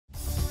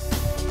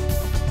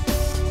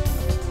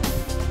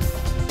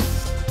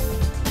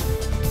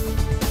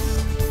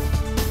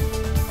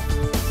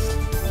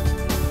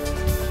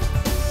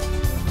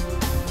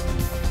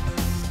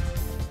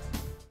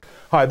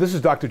Hi, this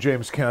is Dr.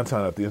 James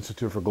Canton at the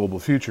Institute for Global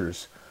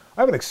Futures.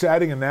 I have an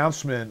exciting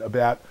announcement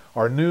about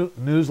our new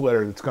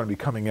newsletter that's going to be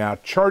coming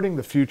out, Charting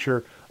the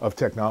Future of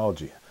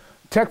Technology.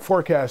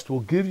 TekForecast will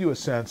give you a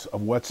sense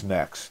of what's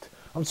next.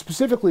 I'm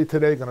specifically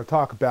today going to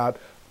talk about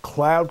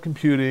cloud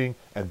computing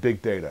and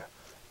big data.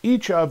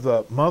 Each of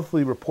the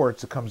monthly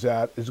reports that comes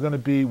out is going to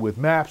be with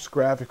maps,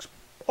 graphics,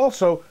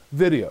 also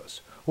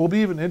videos. We'll be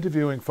even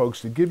interviewing folks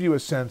to give you a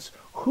sense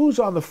who's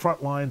on the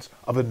front lines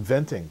of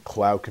inventing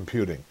cloud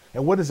computing.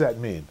 And what does that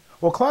mean?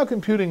 Well, cloud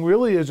computing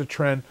really is a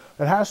trend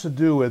that has to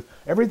do with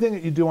everything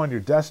that you do on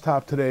your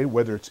desktop today,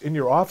 whether it's in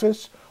your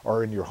office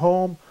or in your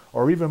home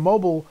or even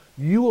mobile,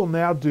 you will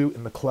now do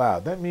in the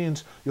cloud. That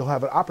means you'll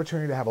have an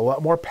opportunity to have a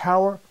lot more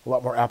power, a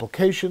lot more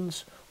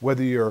applications,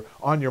 whether you're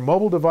on your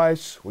mobile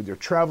device, whether you're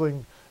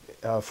traveling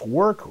for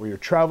work or you're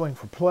traveling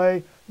for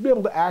play, you'll be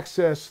able to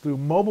access through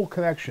mobile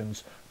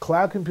connections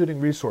cloud computing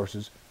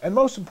resources, and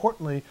most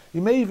importantly, you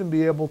may even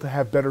be able to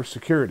have better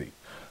security.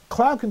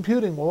 Cloud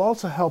computing will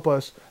also help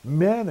us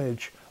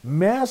manage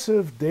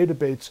massive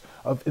databases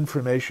of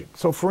information.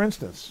 So for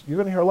instance, you're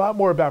going to hear a lot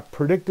more about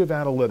predictive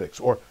analytics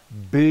or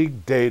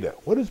big data.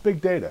 What is big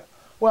data?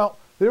 Well,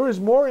 there is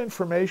more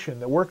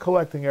information that we're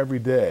collecting every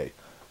day.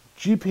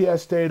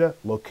 GPS data,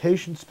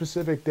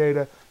 location-specific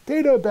data,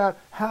 data about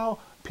how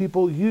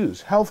people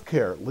use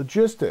healthcare,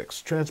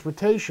 logistics,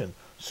 transportation,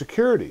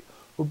 security.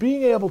 We're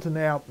being able to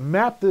now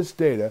map this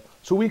data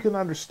so we can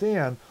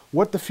understand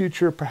what the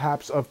future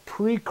perhaps of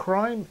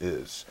pre-crime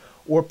is,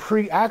 or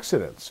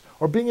pre-accidents,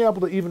 or being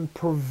able to even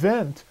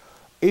prevent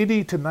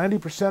 80 to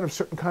 90% of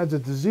certain kinds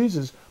of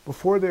diseases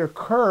before they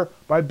occur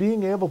by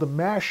being able to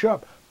mash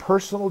up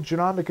personal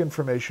genomic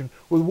information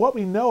with what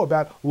we know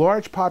about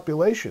large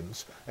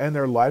populations and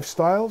their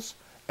lifestyles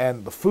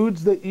and the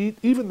foods they eat,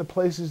 even the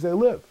places they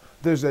live.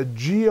 There's a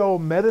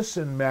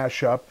geomedicine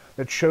mashup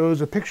that shows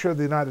a picture of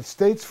the United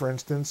States, for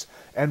instance,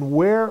 and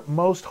where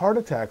most heart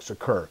attacks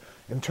occur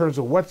in terms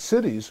of what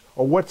cities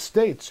or what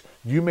states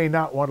you may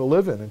not want to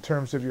live in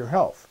terms of your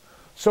health.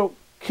 So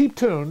keep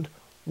tuned.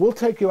 We'll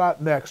take you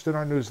out next in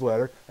our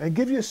newsletter and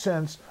give you a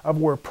sense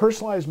of where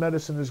personalized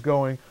medicine is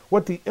going,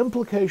 what the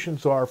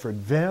implications are for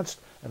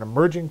advanced and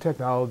emerging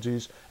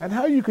technologies, and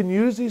how you can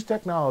use these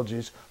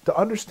technologies to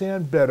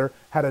understand better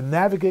how to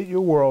navigate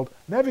your world,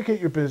 navigate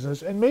your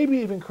business, and maybe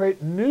even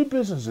create new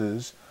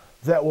businesses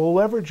that will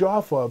leverage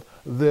off of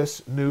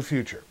this new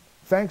future.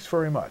 Thanks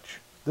very much.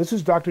 This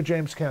is Dr.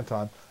 James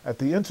Canton at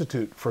the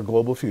Institute for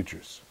Global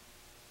Futures.